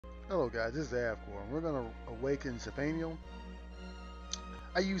Hello guys, this is Avcore. We're gonna awaken Shelfaniel.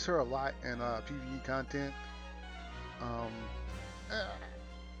 I use her a lot in PvE content. Um,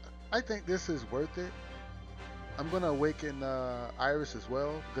 I think this is worth it. I'm gonna awaken Iris as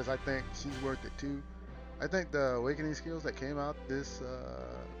well because I think she's worth it too. I think the awakening skills that came out this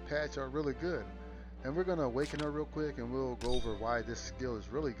patch are really good, and we're gonna awaken her real quick, and we'll go over why this skill is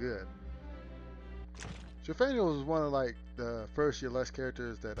really good. Shelfaniel was one of like the first year less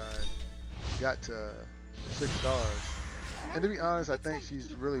characters that I got to 6 stars. And to be honest, I think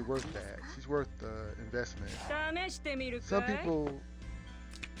she's really worth that. She's worth the investment. Some people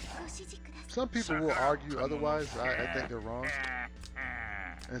will argue otherwise. I think they're wrong.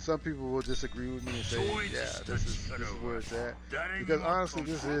 And some people will disagree with me and say, yeah, this is where it's at. Because honestly,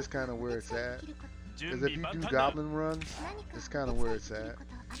 this is kind of where it's at. Because if you do goblin runs, it's kind of where it's at.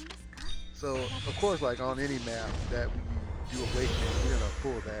 So, of course, like on any map that we do awakening, we're gonna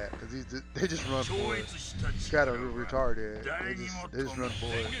pull that because they just run for it. It's kind of retarded. They just run for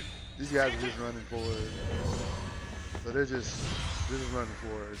it. These guys are just running for it. So they're just running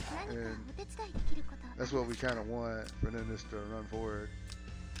for it, and that's what we kind of want for them just to run forward.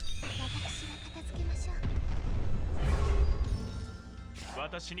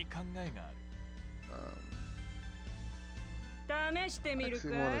 I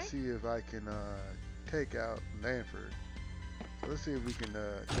actually want to see if I can take out Langrisser. So let's see if we can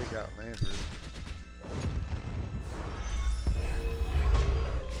take out Langrisser.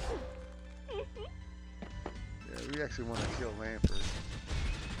 Yeah, we actually want to kill Langrisser.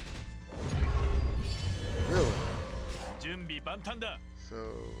 Really? So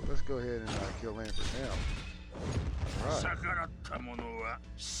let's go ahead and kill Langrisser now. Alright.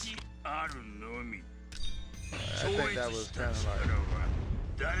 I think that was kind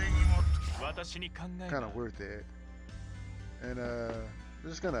of worth it. And we're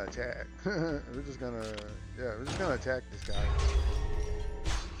just gonna attack. we're just gonna attack this guy.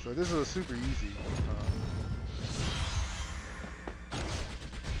 So this is super easy.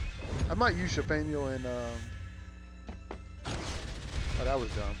 I might use Shelfaniel and oh, that was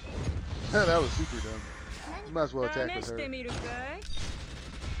dumb. That was super dumb. You might as well attack with her.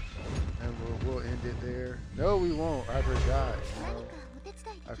 And we'll end it there. No, we won't. I forgot. You know?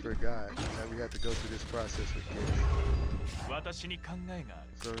 I forgot that we have to go through this process with kids.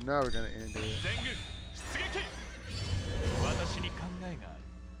 So now we're gonna end it.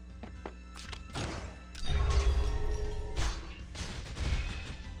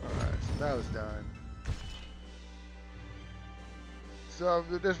 Alright, so that was done. So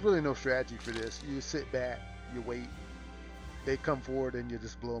there's really no strategy for this. You sit back, you wait. They come forward and you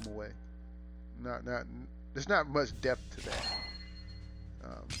just blow them away. There's not much depth to that.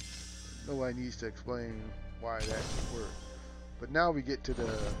 Nobody needs to explain why that should work. But now we get to the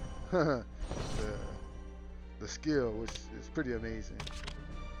the skill, which is pretty amazing.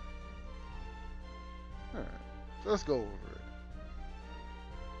 All right, so let's go over it.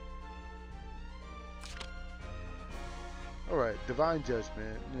 All right, Divine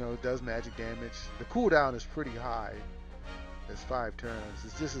Judgment. You know, it does magic damage. The cooldown is pretty high. It's 5 turns.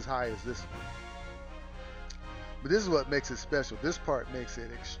 It's just as high as this one. But this is what makes it special. This part makes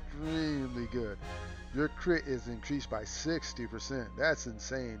it extremely good. Your crit is increased by 60%. That's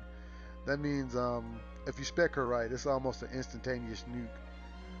insane. That means if you spec her right, it's almost an instantaneous nuke.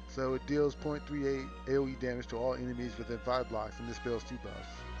 So it deals 0.38 AoE damage to all enemies within 5 blocks and dispels 2 buffs.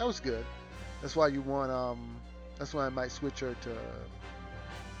 That was good. That's why you want that's why I might switch her to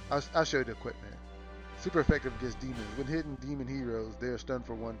I'll show you the equipment. Super effective against demons. When hitting demon heroes, they are stunned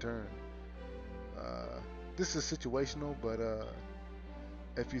for 1 turn. This is situational, but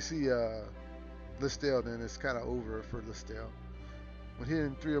if you see Listel, then it's kind of over for Listel. When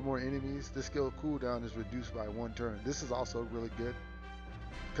hitting 3 or more enemies, this skill cooldown is reduced by 1 turn. This is also really good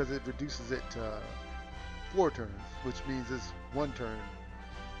because it reduces it to 4 turns, which means it's 1 turn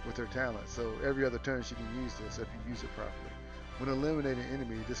with her talent. So every other turn she can use this if you use it properly. When eliminating an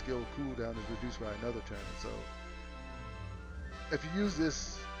enemy, this skill cooldown is reduced by another turn. So if you use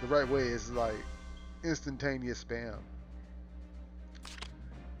this the right way, it's like instantaneous spam.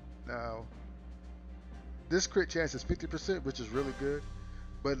 Now, this crit chance is 50%, which is really good,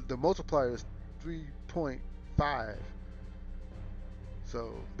 but the multiplier is 3.5.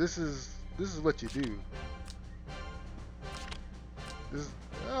 So this is what you do.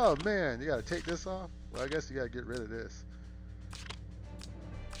 Oh man, you gotta take this off? Well, I guess you gotta get rid of this.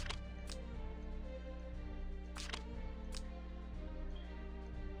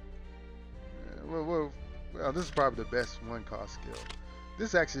 Well, this is probably the best 1-cost skill.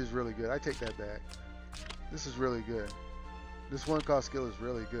 This actually is really good. I take that back. This is really good. This one cost skill is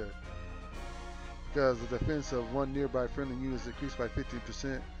really good because the defense of one nearby friendly unit is increased by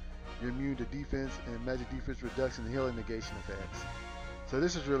 15%. You're immune to defense and magic defense reduction and healing negation effects. So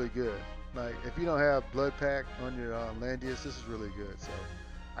this is really good. Like if you don't have Blood Pact on your Landius, this is really good. So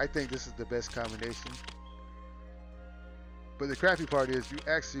I think this is the best combination. But the crappy part is you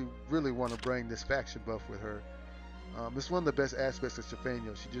actually really want to bring this faction buff with her. It's one of the best aspects of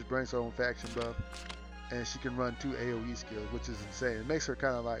Shelfaniel. She just brings her own faction buff, and she can run 2 AoE skills, which is insane. It makes her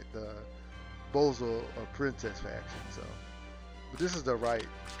kind of like the Bozo of Princess faction. So, but this is the right.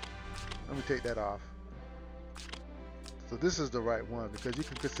 Let me take that off. So this is the right one because you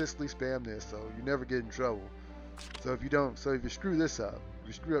can consistently spam this, so you never get in trouble. So if you don't, so if you screw this up, if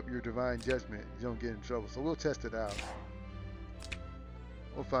you screw up your Divine Judgment, you don't get in trouble. So we'll test it out.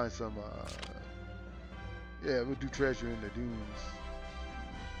 We'll find some. Yeah, we'll do Treasure in the Dunes.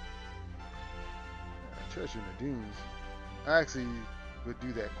 Treasure in the Dunes. I actually would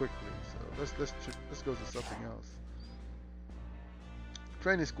do that quickly. So let's go to something else.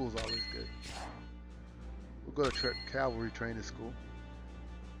 Training school is always good. We'll go to Cavalry Training School,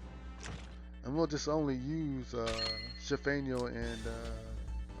 and we'll just only use Shelfaniel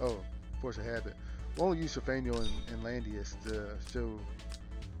and Force of Habit. We'll only use Shelfaniel and Landius to show,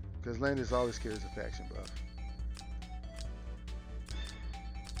 because Landius always carries a faction buff.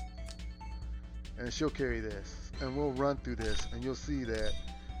 And she'll carry this, and we'll run through this, and you'll see that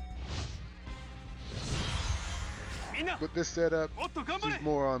with this setup, she's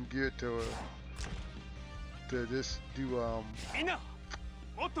more geared to just do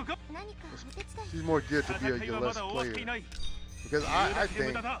she's more geared to be a Yoless player, because I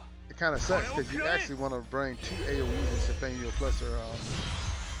think it kind of sucks because you actually want to bring 2 AoEs in Shelfaniel plus her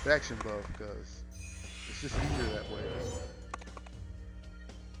faction buff, because it's just easier that way.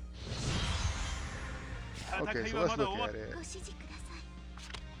 Okay, so let's look at it.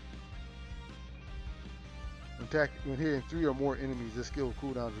 Attack when hitting 3 or more enemies, this skill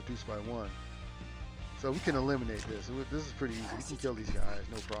cooldown is reduced by 1. So we can eliminate this. This is pretty easy. We can kill these guys,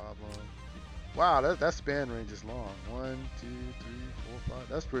 no problem. Wow, that span range is long. 1, 2, 3, 4, 5.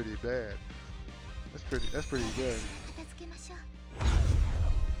 That's pretty bad. That's pretty good.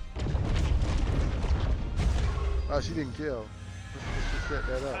 Oh, she didn't kill. Let's set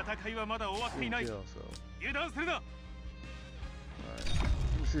that up. She didn't kill, so. Alright.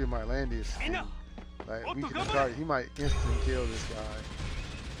 Let me see if my Landius. Like we can target. He might instant kill this guy.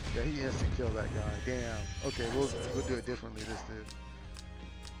 Yeah, he instant killed that guy. Damn. Okay, we'll do it differently this time.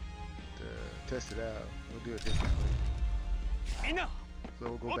 To test it out, we'll do it differently. So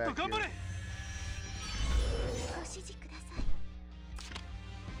we'll go back here.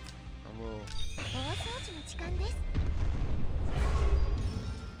 And we'll.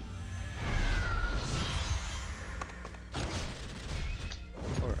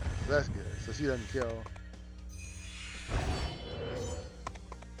 Alright, so that's good. So she doesn't kill.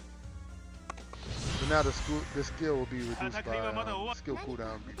 So now the skill will be reduced by skill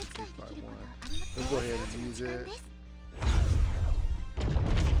cooldown will be reduced by 1. Let's go ahead and use it.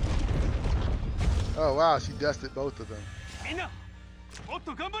 Oh wow, she dusted both of them.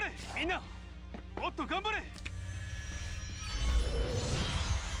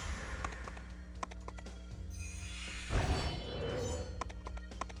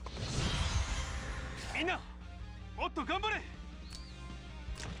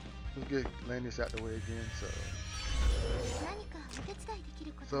 Let's get Landius out the way again.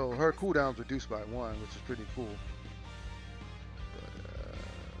 So her cooldown's reduced by 1, which is pretty cool. But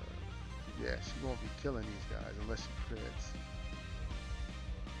yeah, she won't be killing these guys unless she crits.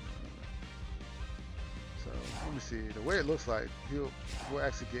 So let me see. The way it looks like, we'll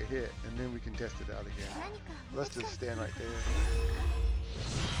actually get hit, and then we can test it out again. Let's just stand right there.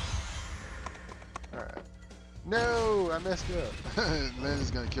 All right. No, I messed up.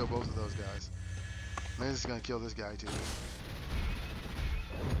 Landius gonna kill both of those guys. Landius gonna kill this guy too.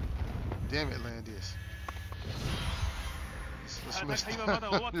 Damn it, Landius. Let's mess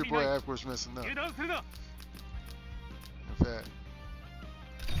up. Your boy Afcourse messing up. In fact,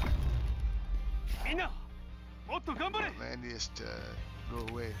 Landius to go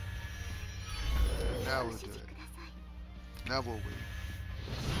away. Now we'll do it. Now we'll wait.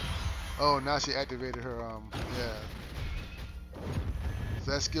 Oh, now she activated her, yeah.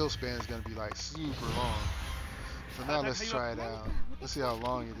 So that skill span is going to be like super long. So now let's try it out. Let's see how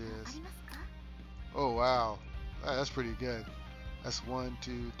long it is. Oh, wow. That's pretty good. That's 1,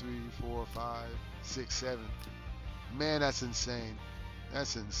 2, 3, 4, 5, 6, 7. Man, that's insane.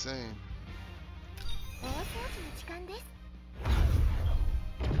 That's insane.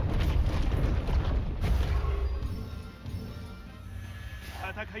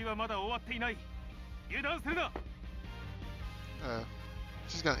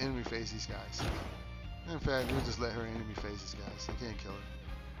 She's gonna enemy phase these guys. In fact, we'll just let her enemy phase these guys. They can't kill her.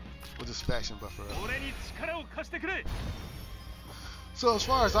 We'll just faction buff her up. So as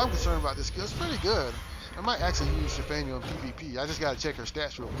far as I'm concerned about this skill, it's pretty good. I might actually use Shelfaniel in PvP. I just gotta check her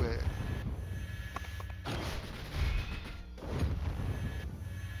stats real quick.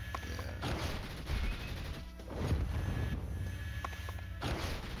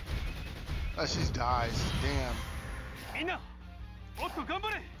 Oh, she dies. Damn.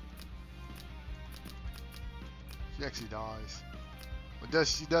 She actually dies. But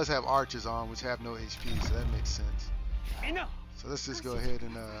she does have archers on, which have no HP, so that makes sense. So let's just go ahead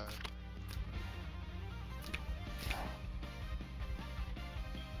and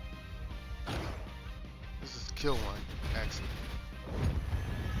let's just kill one, actually.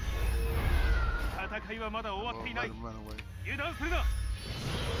 Let him run away.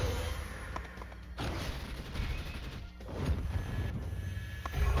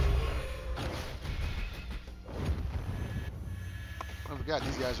 I forgot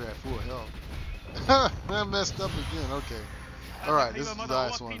these guys are at full health. I messed up again. Okay. Alright, this is the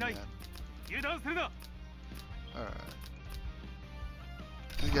last one, man. Alright.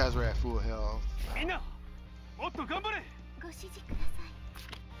 These guys are at full health.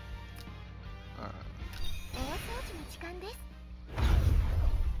 Alright.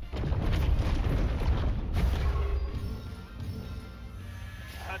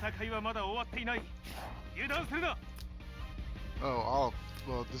 Oh,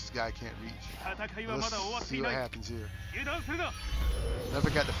 well, this guy can't reach. Let's see what happens here.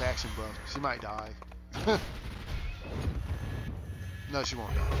 Never got the faction buff. She might die. No, she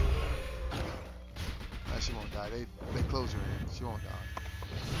won't die. No, she won't die. They close her in. She won't die.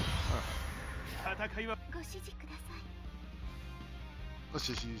 Alright. Let's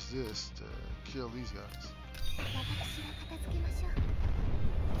just use this to kill these guys.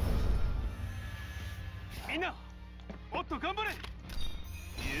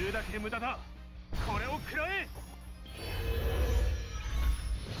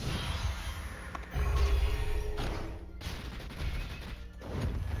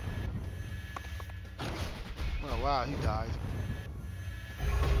 Oh wow, he died.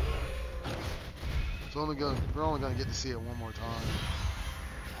 We're only gonna get to see it one more time.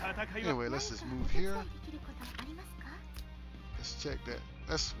 Anyway, let's just move here. Let's check that.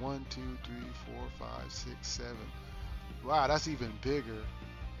 That's 1, 2, 3, 4, 5, 6, 7. Wow, that's even bigger.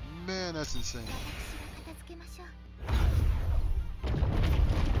 Man, that's insane.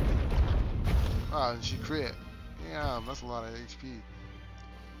 Ah, and she crit. Damn, that's a lot of HP.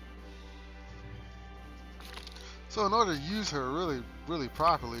 So in order to use her really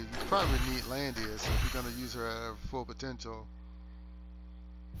properly, you probably need Langrisser if you're going to use her at her full potential.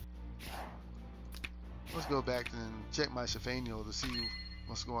 Let's go back and check my Shelfaniel to see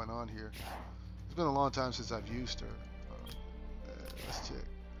what's going on here. It's been a long time since I've used her. Let's check.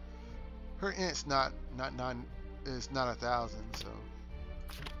 Her int's not 1,000,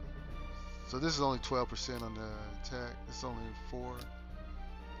 so this is only 12% on the attack. It's only 4.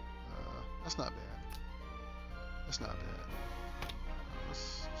 That's not bad. That's not bad.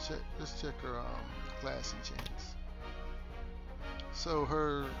 Let's check her classy chains. So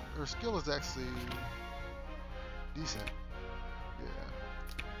her skill is actually decent. Yeah,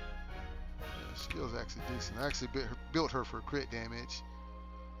 skill is actually decent. I actually built her for crit damage.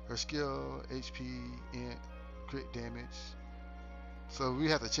 Her skill, HP, int, crit damage. So we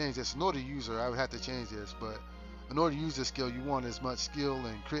have to change this. In order to use her, I would have to change this. But in order to use this skill, you want as much skill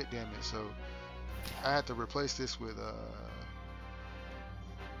and crit damage. So I had to replace this with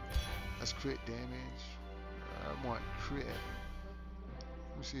that's crit damage. I want crit.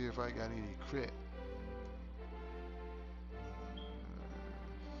 Let me see if I got any crit.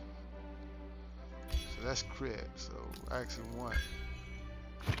 So that's crit. So I actually want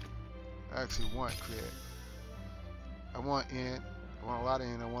crit. I want int. I want a lot of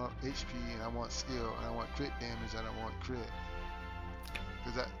int. I want HP, and I want skill, and I want crit damage, and I want crit.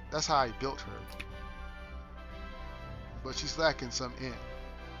 Because that's how I built her. But she's lacking some int.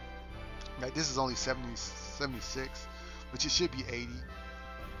 Like this is only 76, which it should be 80.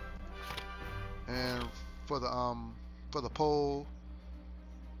 And for the pole,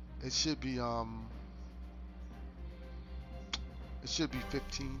 it should be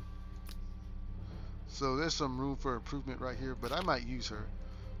 15. So there's some room for improvement right here, but I might use her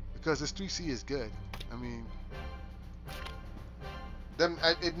because this 3C is good. I mean,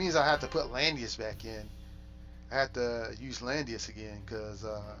 it means I have to put Langrisser back in. I have to use Langrisser again because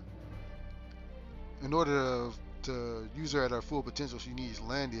in order to to use her at her full potential, she needs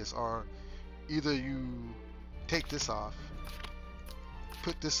Landius, or either you take this off,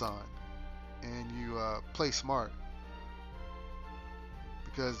 put this on, and you play smart,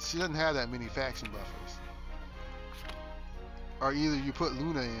 because she doesn't have that many faction buffers. Or either you put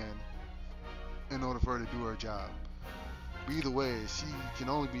Luna in order for her to do her job. But either way, she can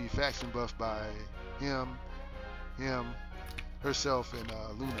only be faction buffed by him, herself, and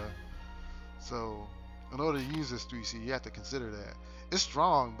Luna. So in order to use this 3C, you have to consider that. It's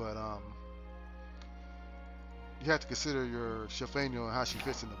strong, but you have to consider your Shelfaniel and how she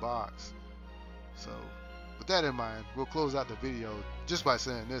fits in the box. So with that in mind, we'll close out the video just by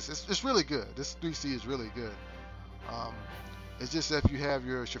saying this. It's really good. This 3C is really good. It's just if you have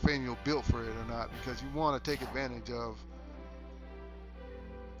your Shelfaniel built for it or not, because you want to take advantage of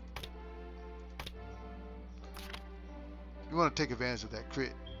that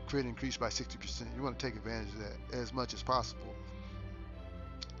crit increase by 60%. You want to take advantage of that as much as possible,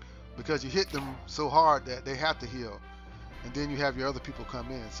 because you hit them so hard that they have to heal, and then you have your other people come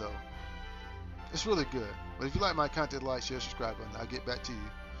in. So it's really good. But if you like my content, like, share, subscribe button. I'll get back to you.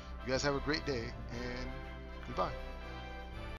 You guys have a great day, and goodbye.